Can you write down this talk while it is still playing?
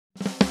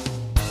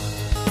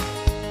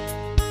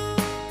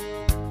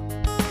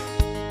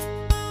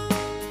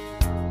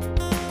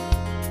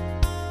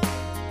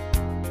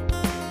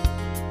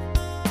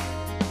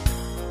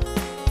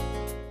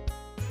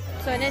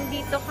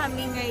nandito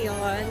kami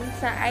ngayon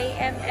sa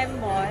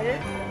IMM Mall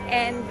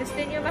and gusto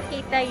nyo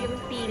makita yung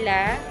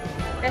pila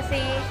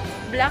kasi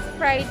Black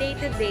Friday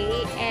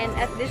today and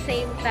at the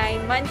same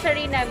time,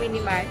 monthsary namin ni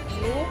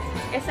Matthew.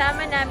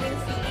 Kasama namin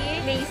si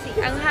Macy.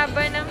 Ang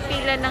haba ng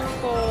pila ng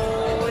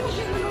coach.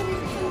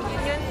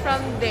 Yun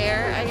from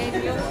there. Ayan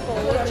yung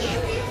coach.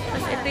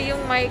 Tapos ito yung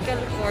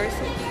Michael Kors.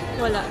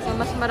 Wala. So,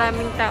 mas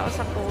maraming tao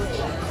sa coach.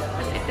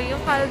 Tapos ito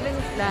yung Calvin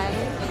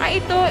Klein.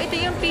 Ito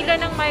yung pila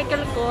ng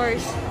Michael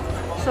Kors.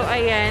 So,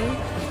 ayan.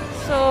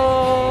 So,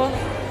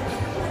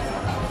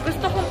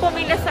 gusto kong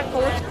pumila sa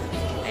coach.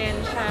 Ayan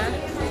siya.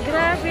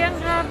 Grabe, ang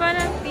haba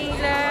ng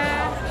pila.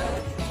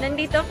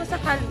 Nandito ako sa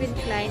Calvin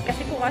Klein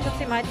kasi pumasok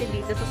si Matty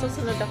dito. So,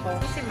 susunod ako.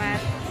 Si Matt.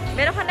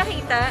 Meron ka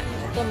nakita?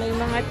 Ito, may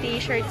mga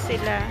t-shirts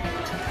sila.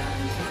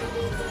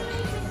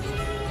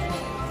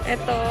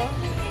 Ito.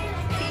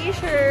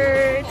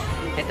 T-shirt.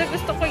 Ito,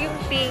 gusto ko yung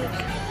pink.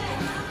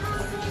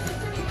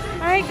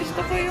 Ay,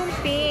 gusto ko yung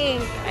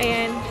pink.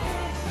 Ayan.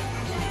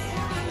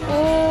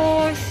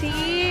 Oh,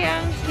 see?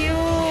 Ang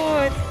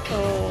cute.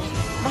 Oh,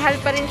 mahal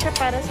pa rin siya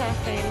para sa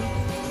akin.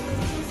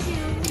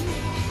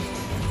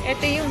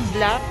 Ito yung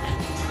black.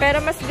 Pero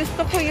mas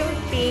gusto ko yung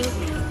pink.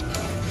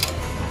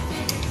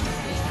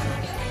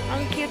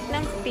 Ang cute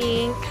ng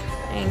pink.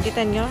 Ayan,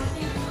 kita nyo?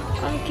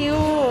 Ang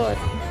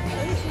cute.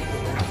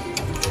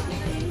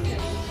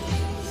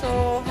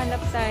 So,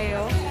 hanap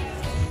tayo.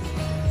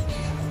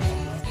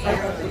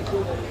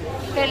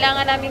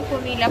 Kailangan namin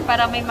pumila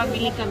para may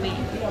mabili kami.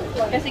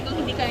 Kasi kung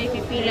hindi kami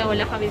pipila,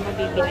 wala kami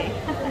mabibili.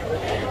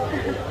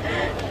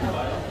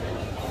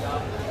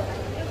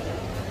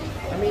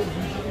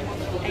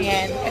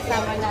 Ayan,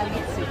 kasama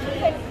namin si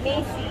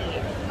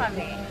Macy.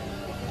 Kami.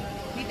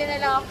 Dito na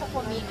lang ako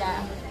pumila.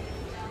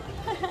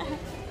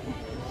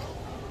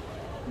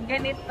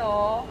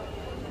 Ganito,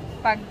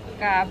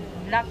 pagka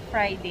Black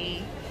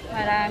Friday,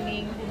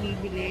 maraming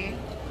bumibili.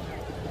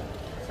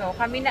 So,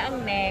 kami na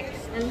ang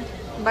next.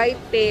 By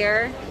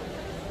pair.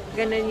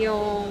 Ganun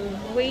yung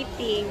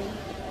waiting.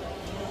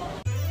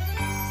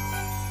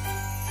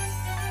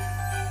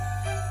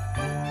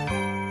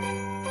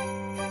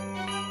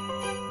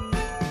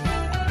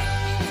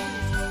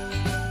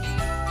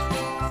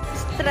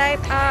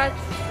 Stripe at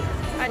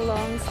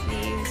long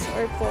sleeves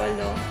or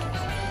polo.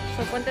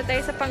 So, punta tayo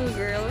sa pang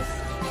girls.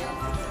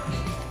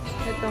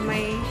 Ito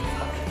may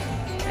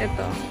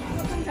ito.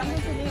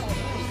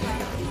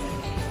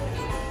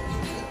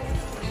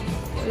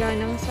 Wala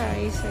nang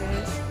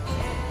sizes.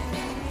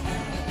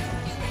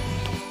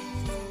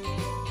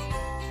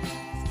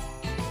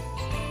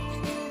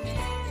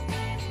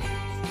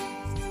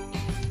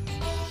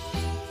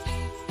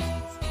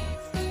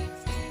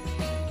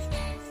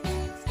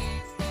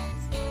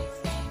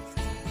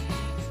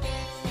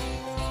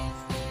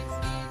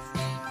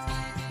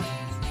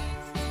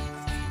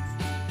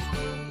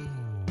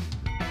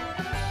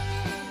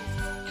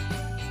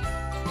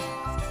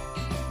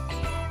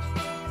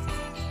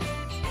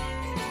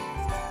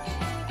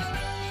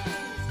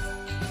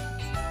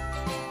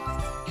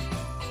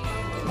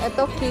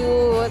 Ito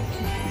cute.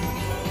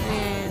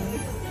 Ayan.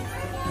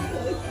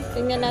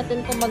 Tingnan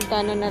natin kung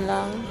magkano na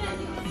lang.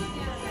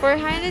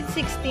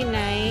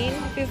 469,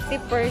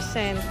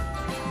 50%.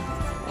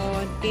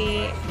 O,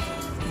 di.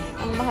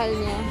 Ang mahal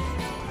niya.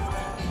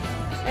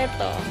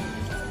 Ito.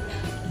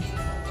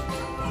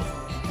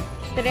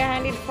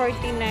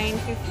 349,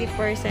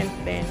 50%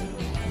 din.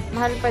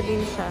 Mahal pa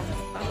din siya.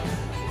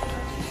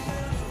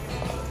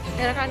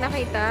 Meron ka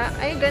nakita?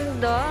 Ay,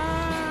 ganda.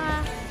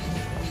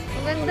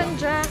 Magandang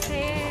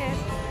jacket.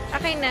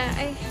 Okay na.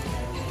 Ay.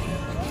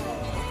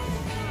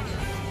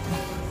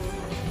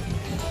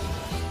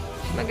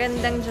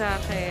 Magandang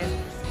jacket.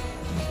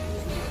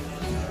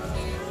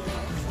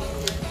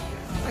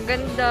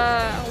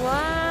 Maganda.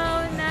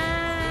 Wow,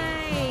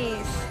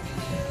 nice.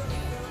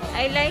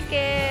 I like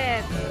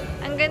it.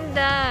 Ang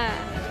ganda.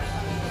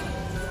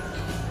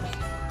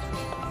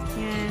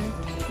 Yan.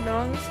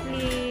 Long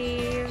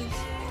sleeves.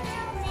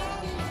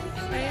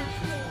 Ay.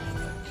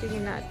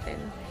 Tingnan natin.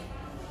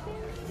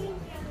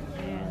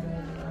 Ayan.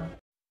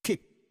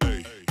 Kick.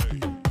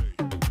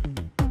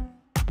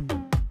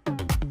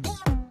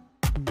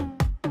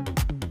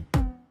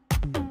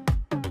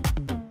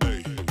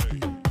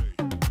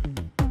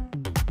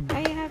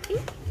 Are you happy?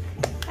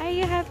 Are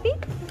you happy?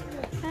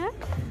 Huh?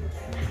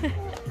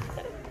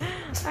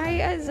 Are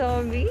you a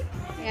zombie?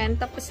 Ayan,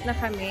 tapos na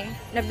kami.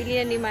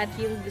 Nabili na ni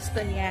Matthew yung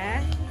gusto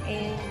niya.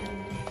 And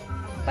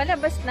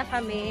palabas na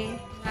kami.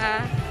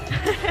 Ha?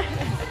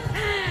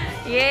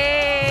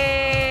 Yay!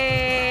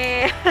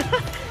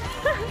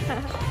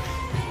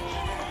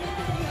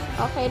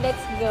 Okay,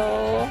 let's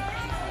go.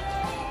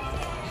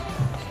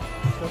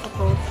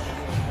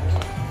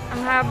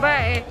 Ang haba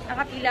eh.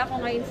 Nakapila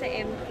ako ngayon sa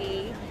MK.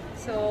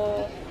 So,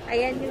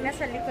 ayan yung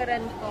nasa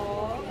likuran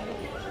ko.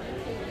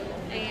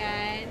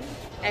 Ayan.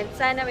 At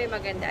sana may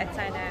maganda. At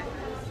sana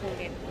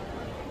sulit.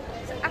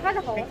 So,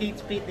 akala ko. May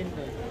Kate Spade din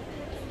doon.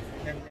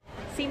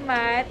 Si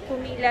Matt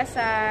pumila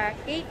sa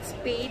Kate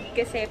Spade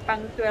kasi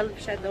pang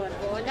 12 siya doon.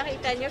 O,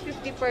 nakita nyo,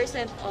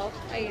 50% off.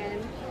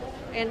 Ayan.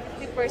 and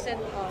 50%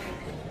 off.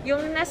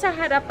 Yung nasa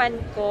harapan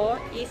ko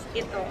is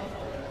ito.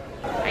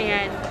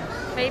 Ayan.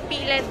 May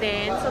pila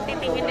din. So,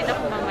 titingin din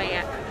ako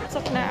mamaya.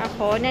 Pasok na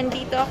ako.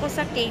 Nandito ako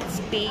sa Kate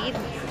Spade.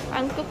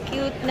 Ang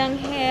cute ng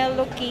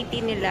Hello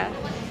Kitty nila.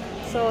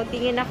 So,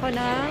 tingin ako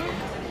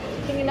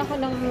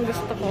ng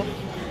gusto ko.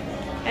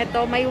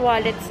 Ito, may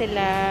wallet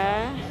sila.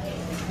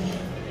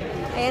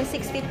 Ayan,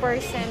 60%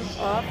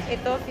 off.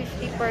 Ito,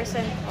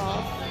 50%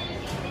 off.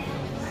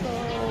 So,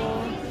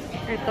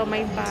 ito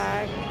may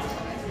bag.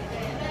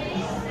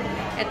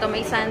 Ito,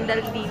 may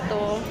sandal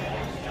dito.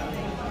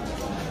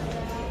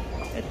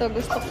 Ito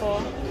gusto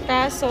ko.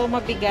 Kaso,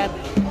 mabigat.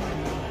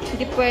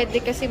 Hindi pwede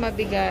kasi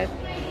mabigat.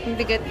 Yung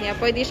bigat niya.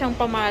 Pwede siyang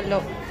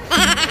pamalo.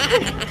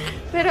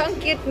 Pero ang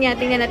cute niya.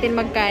 Tingnan natin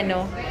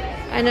magkano.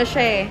 Ano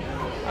siya eh.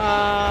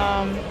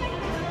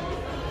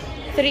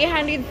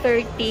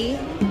 330.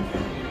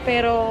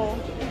 Pero,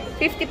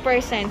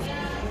 50%.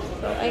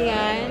 So,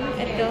 ayan.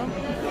 Ito.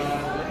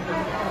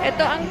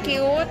 Ito ang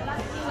cute.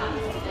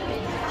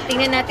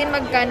 Tingnan natin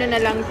magkano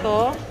na lang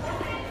to.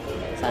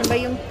 Saan ba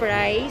yung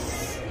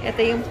price? Ito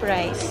yung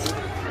price.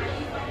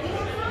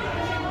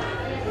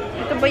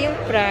 Ito ba yung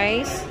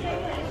price?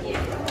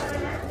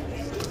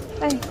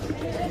 Ay.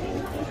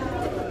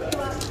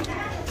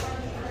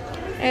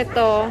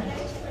 Ito.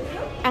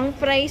 Ang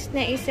price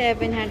na is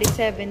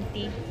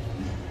 770.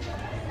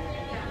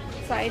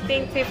 So, I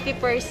think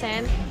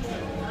 50%.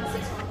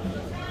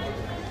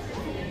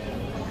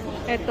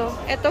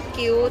 Ito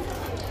cute.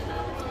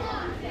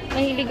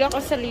 Mahilig ako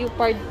sa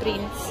leopard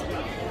prints.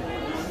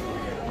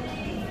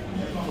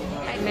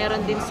 Ay,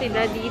 meron din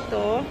sila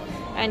dito.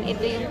 And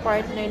ito yung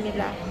partner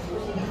nila.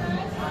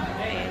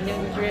 Ayan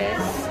yung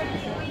dress.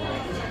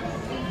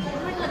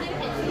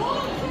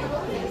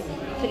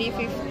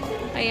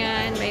 350.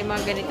 Ayan, may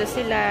mga ganito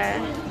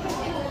sila.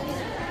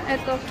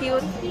 Ito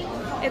cute.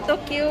 Ito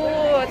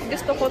cute.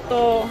 Gusto ko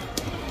to.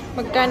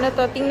 Magkano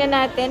to? Tingnan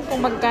natin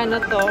kung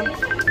magkano to.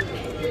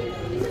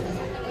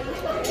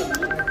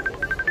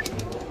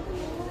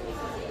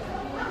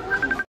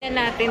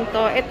 Natin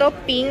to. Ito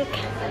pink.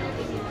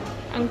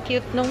 Ang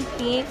cute nung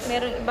pink.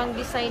 Meron ibang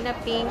design na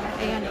pink.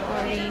 Ayan,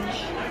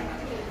 orange.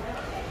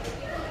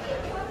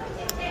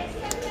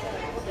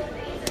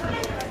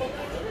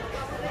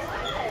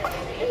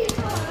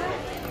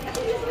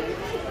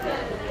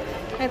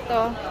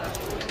 Ito.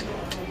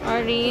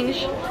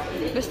 Orange.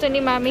 Gusto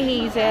ni Mami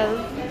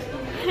Hazel.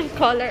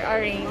 Color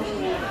orange.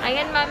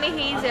 Ayan, Mami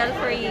Hazel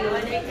for you.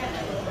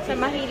 Sa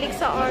mahilig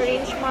sa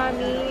orange,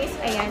 mommies.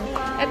 Ayan.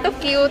 Ito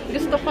cute.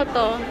 Gusto ko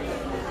to.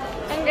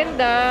 Ang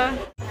ganda.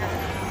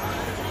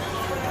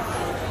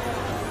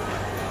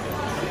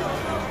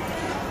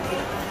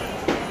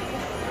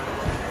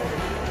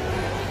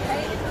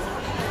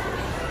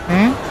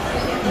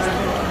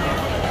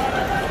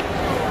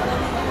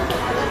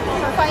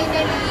 So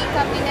finally,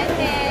 kami na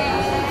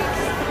next.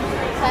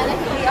 Sana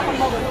hindi ako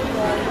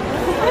mabulol.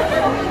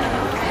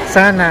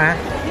 Sana.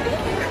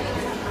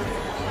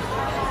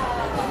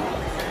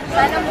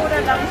 Sana mura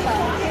lang siya.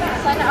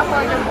 Sana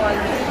affordable.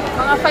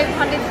 Mga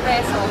 500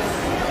 pesos.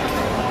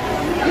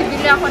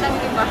 Bibili ako ng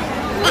iba.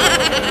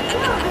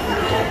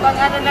 Pag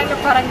ano lang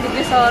yung parang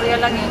divisoria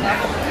lang yun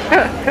ako.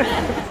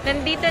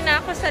 Nandito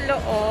na ako sa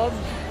loob.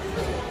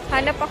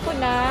 Hanap ako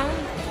ng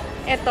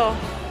eto.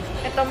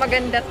 Ito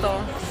maganda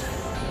to.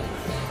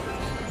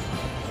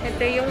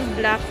 Ito yung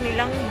black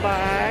nilang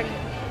bag.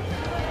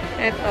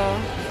 Ito.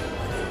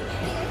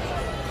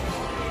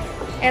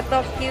 Ito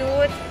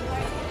cute.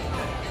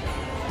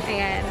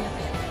 Ayan.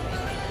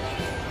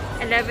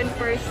 11%.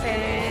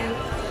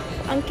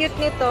 Ang cute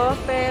nito,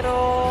 pero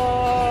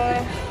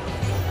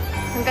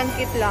hanggang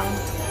cute lang.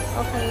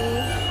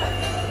 Okay.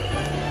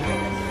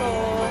 So,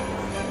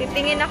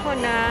 titingin ako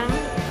ng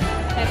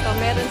eto,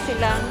 meron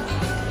silang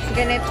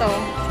ganito.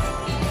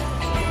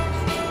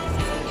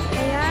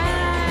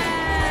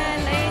 Ayan.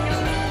 Ayan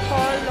yung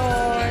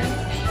color.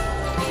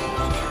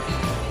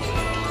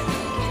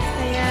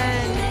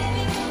 Ayan.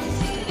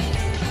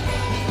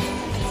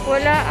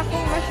 Wala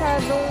akong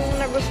masyadong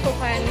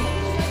nagustuhan.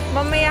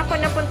 Mamaya ko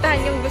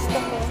napuntahan yung gusto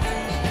ko.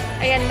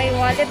 Ayan, may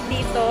wallet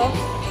dito.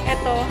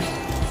 Ito.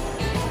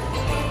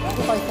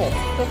 254.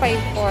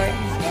 254.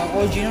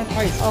 Original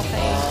price.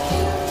 Okay.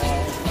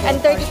 And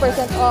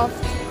 30% off.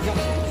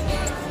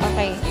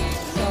 Okay.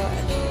 So,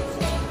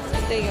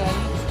 ito yun.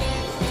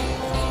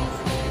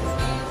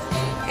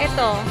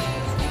 Ito.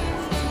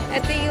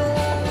 Ito yung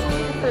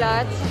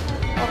clutch.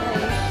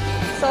 Okay.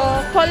 So,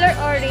 color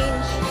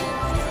orange.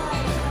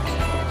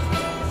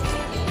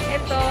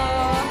 Ito.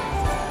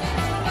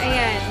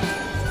 Ayan.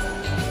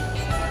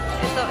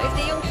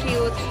 Ito yung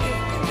cute.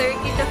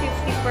 30 to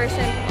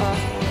 50%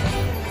 off.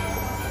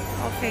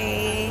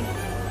 Okay.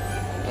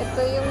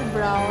 Ito yung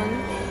brown.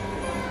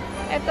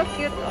 Ito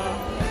cute, oh.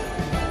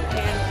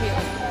 Ayan,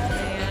 cute.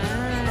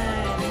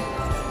 Ayan.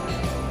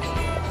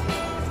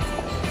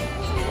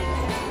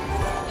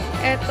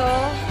 Ito,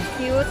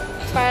 cute.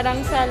 Parang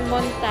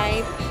salmon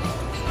type.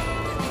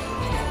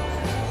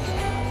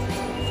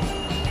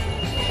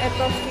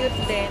 Ito, cute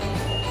din.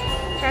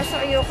 Kaso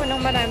ayoko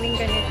ng maraming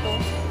ganito.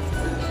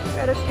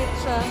 Pero cute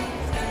siya.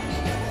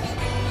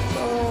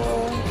 So,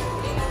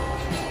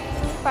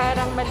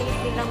 parang maliit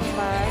nilang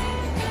bag.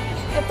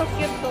 Ito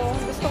cute to.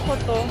 Gusto ko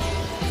to.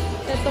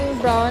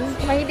 Itong brown.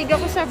 Mahilig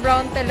ako sa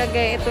brown talaga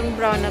eh. Itong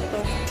brown na to.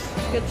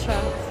 Cute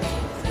siya.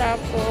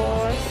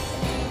 Tapos,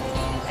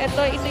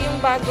 ito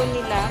yung bago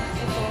nila.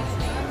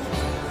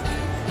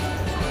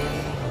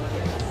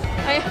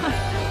 Ito.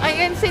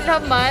 Ayan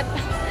sila, Matt.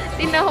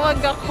 Tinawag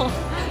ako.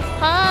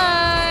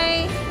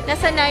 Hi!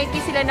 Nasa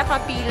Nike sila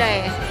nakapila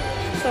eh.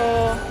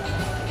 So,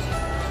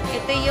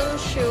 ito yung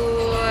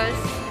shoes.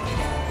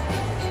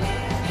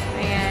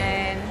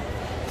 Ayan.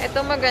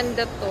 Ito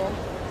maganda to.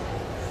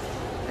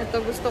 Ito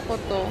gusto ko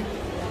to.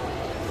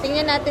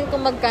 Tingnan natin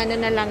kung magkano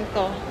na lang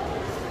to.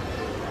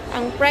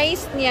 Ang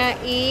price niya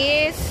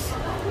is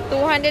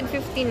 $259.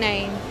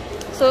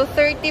 So,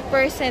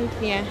 30%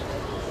 niya.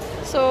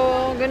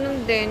 So,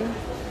 ganun din.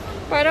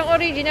 Parang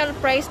original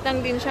price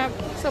lang din siya.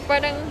 So,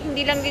 parang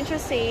hindi lang din siya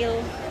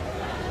sale.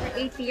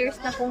 8 years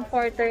na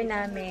comforter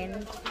namin.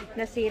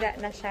 Nasira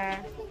na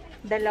siya.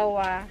 2.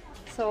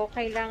 So,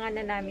 kailangan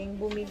na namin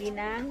bumili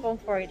ng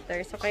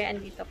comforter. So, kaya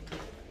andito.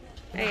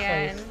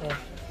 Ayan.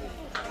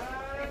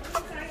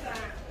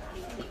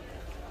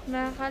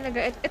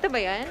 Nakakalaga. Ito ba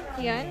yan?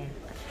 Yan.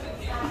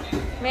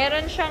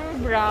 Meron siyang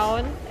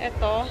brown.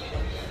 Ito.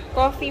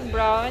 Coffee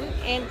brown.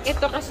 And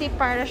ito kasi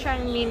para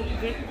siyang mint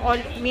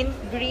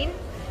green.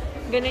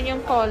 Ganun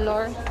yung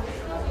color.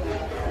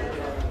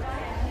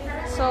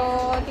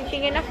 So,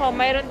 titingin ako.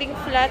 Mayroon ding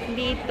flat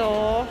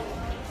dito.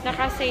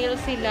 Naka-sale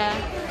sila.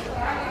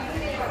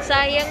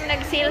 Sayang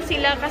nag-sale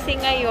sila kasi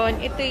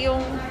ngayon, ito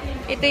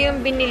yung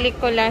binili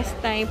ko last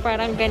time.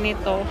 Parang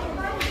ganito.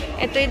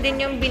 Ito din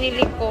yung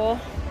binili ko.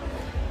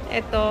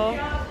 Ito.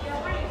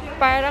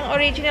 Parang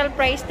original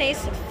price na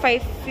is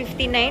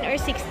 $559 or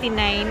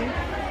 $69.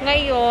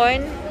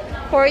 Ngayon,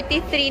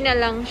 $43 na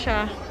lang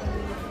siya.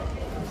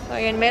 So,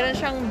 ayan. Meron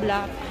siyang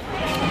black.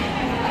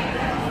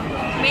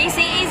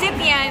 Macy, is it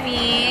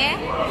yummy?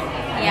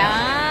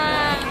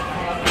 Yeah.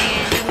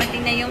 Ayan.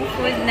 Dumating na yung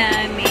food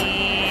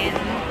namin.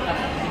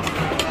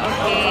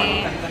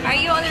 Okay. Are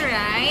you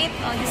alright?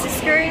 Oh, this is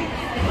your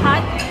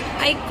hot.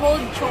 Ay,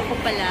 cold choco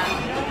pala.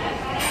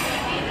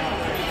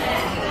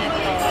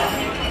 Ito.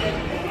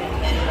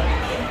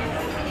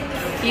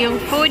 Yung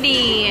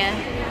foodie.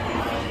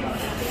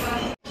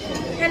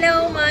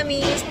 Hello,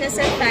 mommies.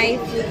 Nasa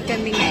Thai food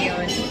kami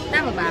ngayon.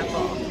 Tama ba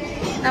ako?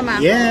 Tama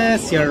ako?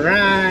 Yes, you're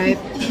right.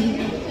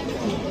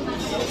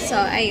 So,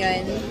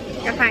 ayun.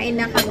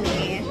 Kakain na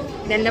kami.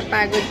 Dahil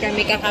napagod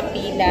kami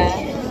kakapila.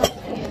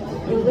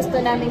 Yung gusto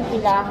namin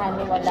pilahan,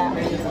 wala.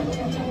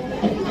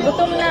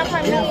 Gutom na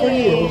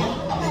kami.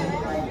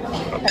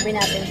 Sabi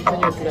natin po.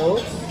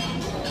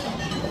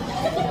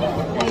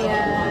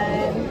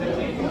 Ayan.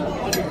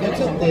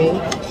 That's okay.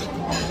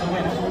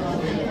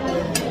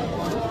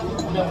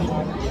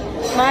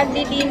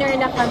 Magdi-dinner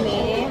na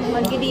kami.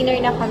 Magdi-dinner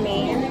na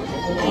kami.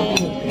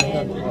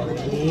 And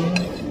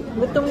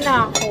gutom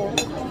na ako.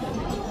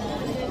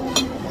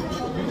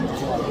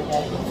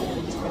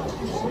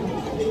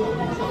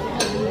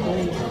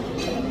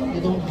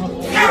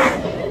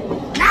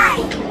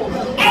 Nine,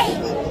 8,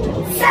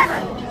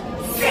 7,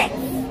 6,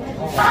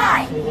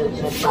 5,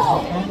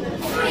 4,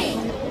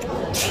 3,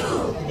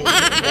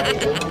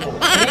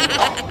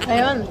 2.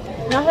 Ayun.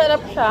 Nasarap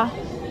siya.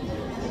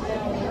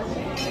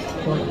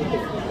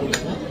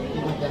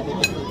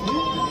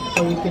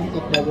 So we can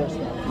eat by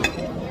yourself.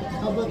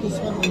 How about this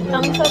one?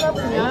 Ang sarap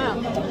niya.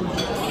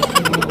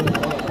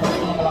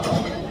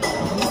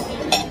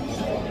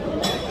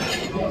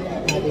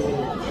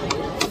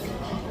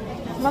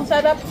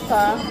 Masarap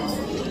siya.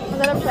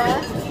 Masarap siya.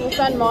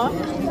 Susan mo.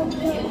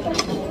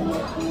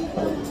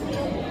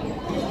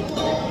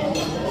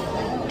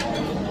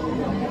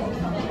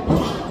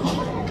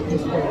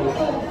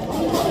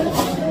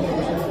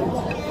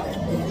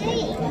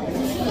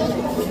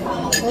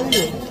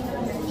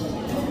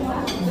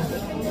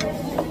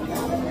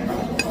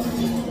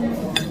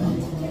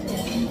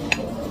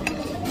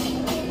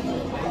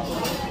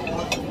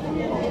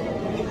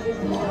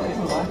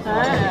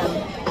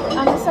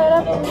 Ang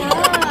sarap niya.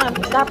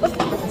 Tapos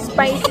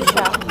spicy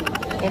siya.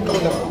 And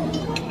ulam.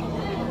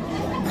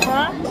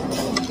 Ha?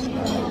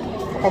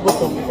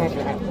 Pagutom.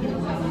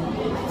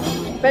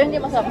 Pero hindi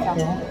masarap siya.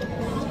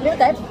 Hindi mo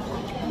type?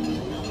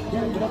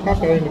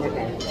 Kasi hindi mo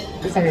tayo.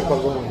 Isa may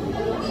pagutom.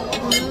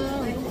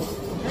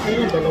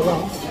 Ayun, dalawa.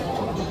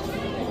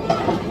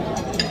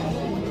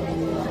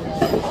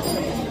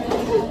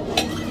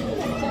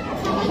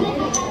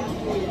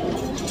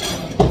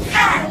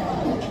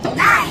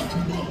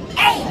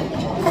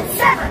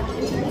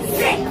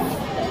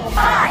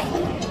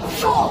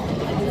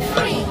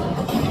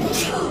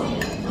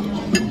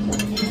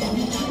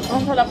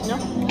 Ang sarap niya.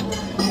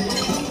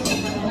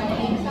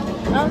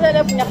 Ang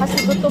sarap niya kasi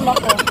gutom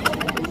ako.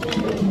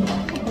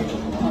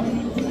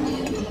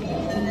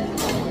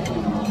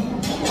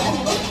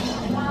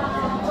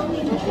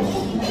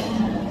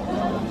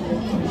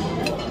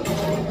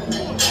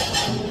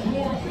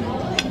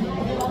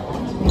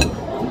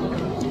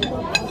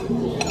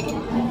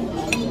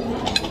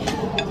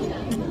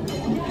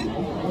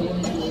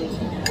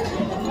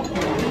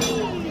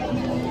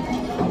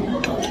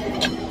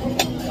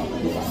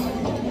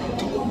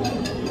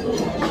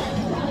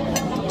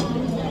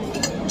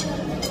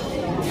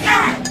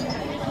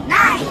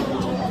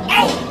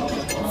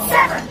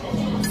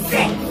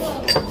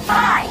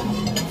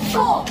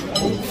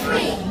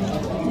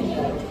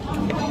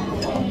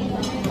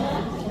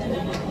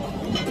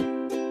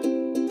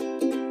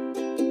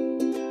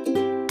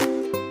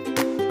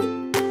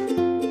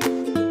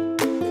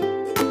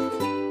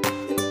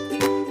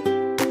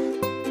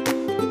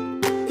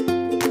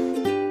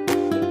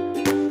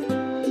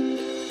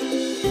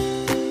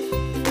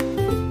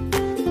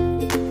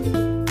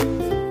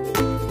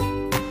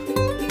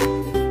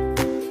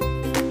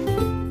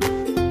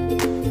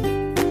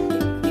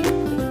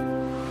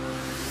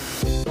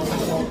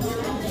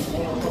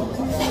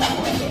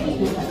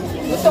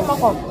 Gutom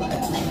ako.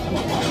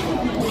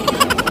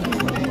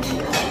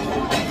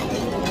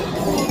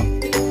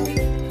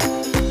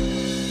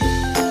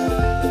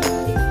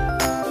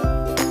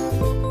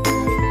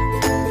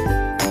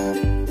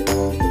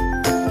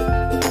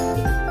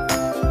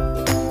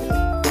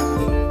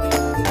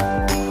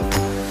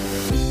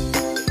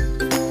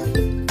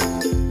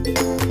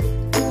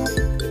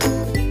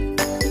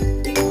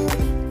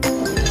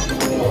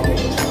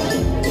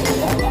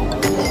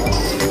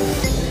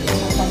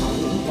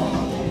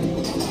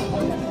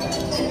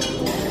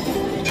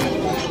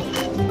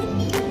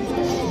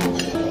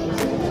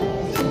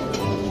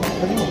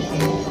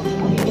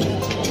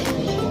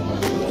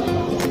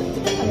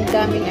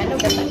 Daming ano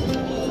gata.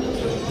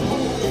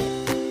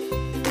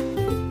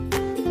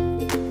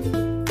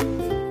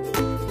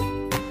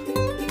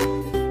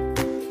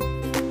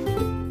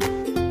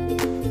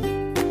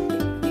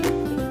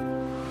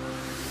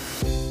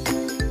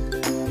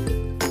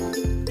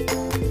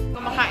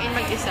 Kumakain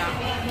mag-isa.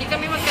 Hindi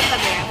kami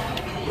magkatabi.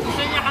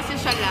 Gusto niya kasi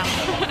siya lang.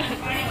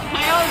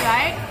 Are you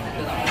alright?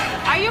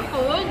 Are you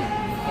food?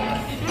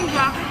 Yung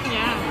jacket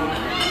niya.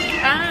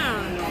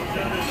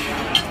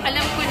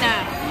 Alam ko na.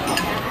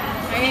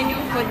 Ayan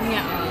yung food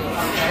niya.